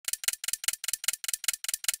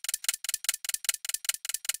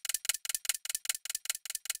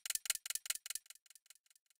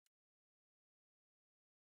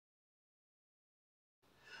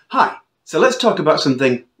Hi, so let's talk about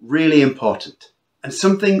something really important and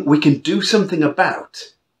something we can do something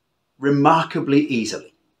about remarkably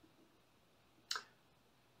easily.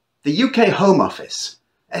 The UK Home Office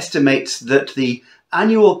estimates that the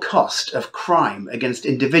annual cost of crime against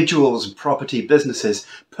individuals and property businesses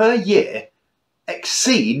per year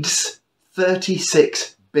exceeds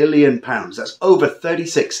 £36 billion. That's over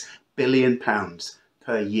 £36 billion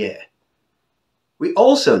per year. We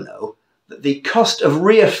also know that the cost of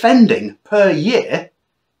reoffending per year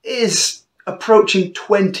is approaching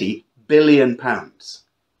 £20 billion.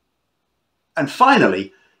 And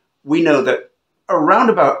finally, we know that around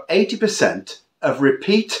about 80% of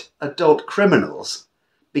repeat adult criminals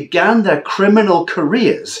began their criminal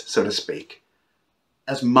careers, so to speak,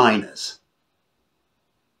 as minors.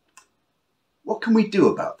 What can we do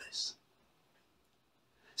about this?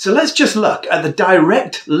 So let's just look at the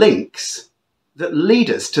direct links that lead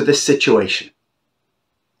us to this situation.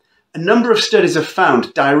 A number of studies have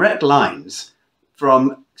found direct lines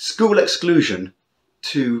from school exclusion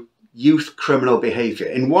to youth criminal behaviour.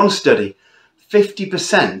 In one study,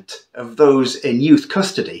 50% of those in youth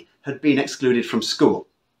custody had been excluded from school.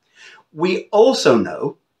 We also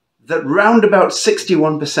know that round about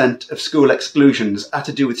 61% of school exclusions are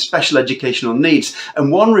to do with special educational needs.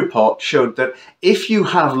 And one report showed that if you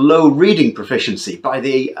have low reading proficiency by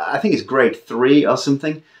I think it's grade 3 or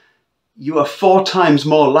something, you are 4 times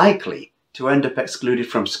more likely to end up excluded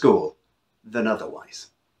from school than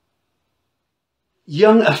otherwise.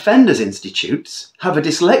 Young Offenders Institutes have a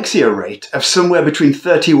dyslexia rate of somewhere between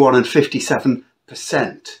 31 and 57%.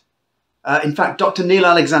 In fact, Dr. Neil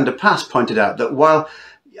Alexander-Passe pointed out that while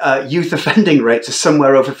youth offending rates are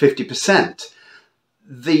somewhere over 50%,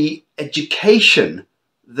 the education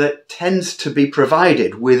that tends to be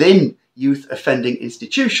provided within youth offending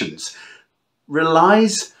institutions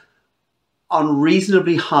relies on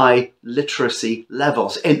reasonably high literacy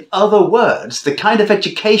levels. In other words, the kind of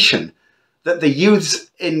education that the youths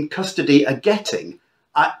in custody are getting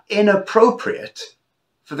are inappropriate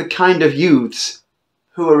for the kind of youths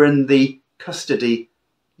who are in the custody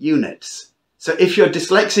units. So if you're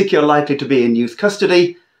dyslexic, you're likely to be in youth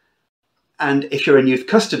custody. And if you're in youth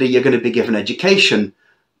custody, you're going to be given education.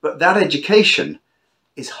 But that education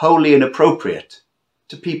is wholly inappropriate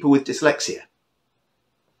to people with dyslexia.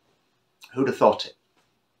 Who'd have thought it?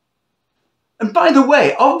 And by the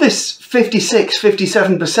way, of this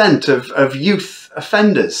 57% of youth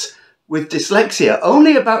offenders with dyslexia,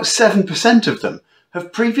 only about 7% of them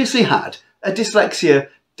have previously had a dyslexia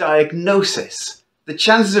diagnosis. The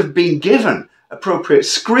chances of being given appropriate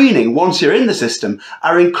screening once you're in the system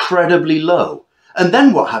are incredibly low. And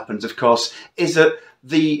then what happens, of course, is that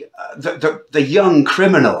the young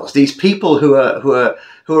criminals, these people who are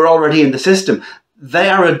already in the system, they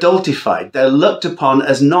are adultified. They're looked upon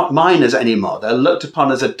as not minors anymore. They're looked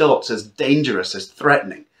upon as adults, as dangerous, as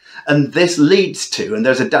threatening. And this leads to, and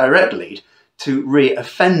there's a direct lead, to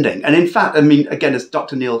re-offending. And in fact, I mean, again, as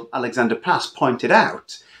Dr. Neil Alexander-Passe pointed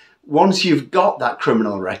out, once you've got that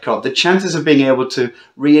criminal record, the chances of being able to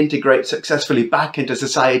reintegrate successfully back into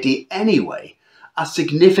society anyway are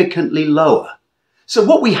significantly lower. So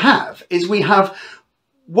what we have is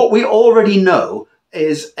what we already know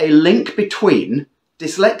is a link between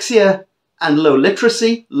dyslexia and low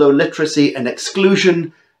literacy and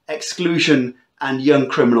exclusion, exclusion and young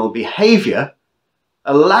criminal behaviour,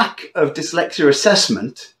 a lack of dyslexia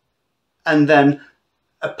assessment, and then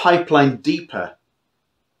a pipeline deeper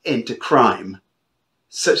into crime,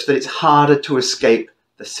 such that it's harder to escape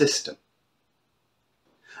the system.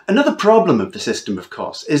 Another problem of the system, of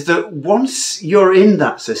course, is that once you're in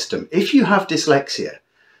that system, if you have dyslexia,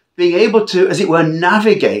 being able to, as it were,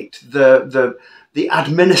 navigate the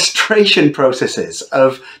administration processes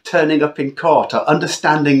of turning up in court or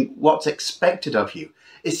understanding what's expected of you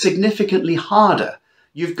is significantly harder.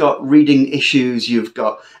 You've got reading issues, you've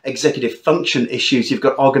got executive function issues, you've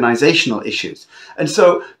got organizational issues. And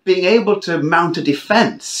so being able to mount a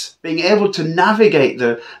defense, being able to navigate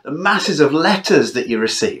the masses of letters that you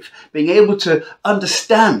receive, being able to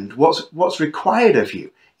understand what's required of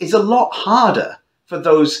you is a lot harder for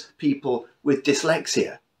those people with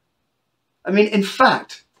dyslexia. I mean, in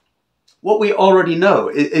fact, what we already know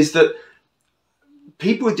is that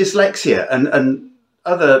people with dyslexia and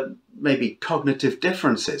other maybe cognitive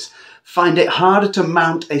differences find it harder to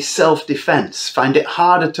mount a self-defense, find it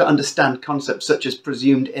harder to understand concepts such as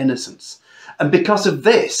presumed innocence. And because of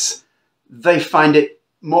this, they find it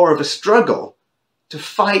more of a struggle to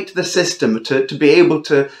fight the system, to be able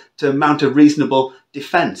to mount a reasonable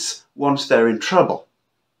defense once they're in trouble.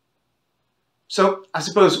 So I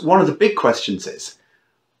suppose one of the big questions is,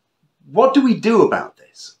 what do we do about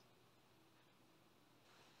this?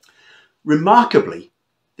 Remarkably,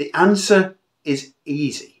 the answer is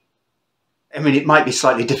easy. I mean, it might be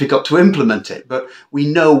slightly difficult to implement it, but we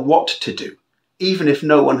know what to do, even if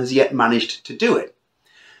no one has yet managed to do it.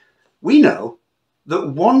 We know that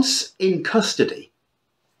once in custody,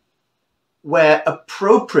 where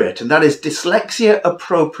appropriate, and that is dyslexia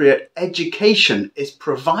appropriate education is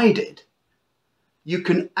provided, you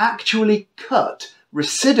can actually cut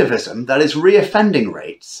recidivism, that is reoffending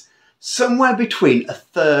rates, somewhere between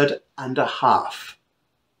 1/3 and 1/2.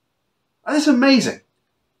 That is amazing.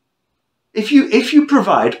 If you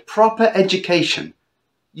provide proper education,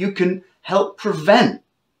 you can help prevent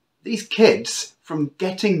these kids from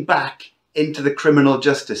getting back into the criminal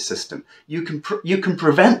justice system. You can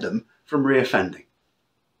prevent them from reoffending.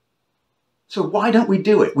 So why don't we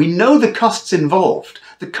do it? We know the costs involved.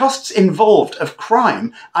 The costs involved of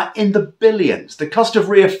crime are in the billions. The cost of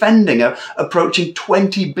reoffending are approaching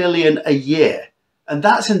 20 billion a year. And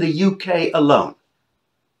that's in the UK alone.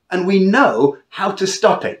 And we know how to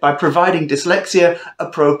stop it by providing dyslexia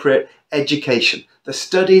appropriate education. The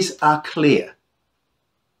studies are clear.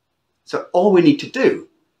 So all we need to do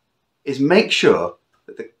is make sure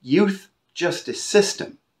that the youth justice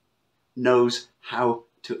system knows how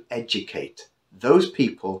to educate those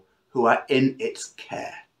people who are in its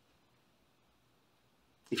care.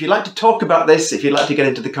 If you'd like to talk about this, if you'd like to get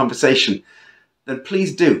into the conversation, then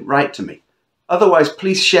please do write to me. Otherwise,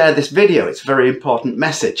 please share this video. It's a very important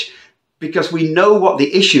message because we know what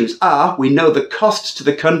the issues are. We know the costs to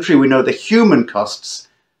the country. We know the human costs,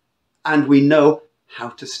 and we know how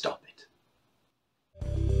to stop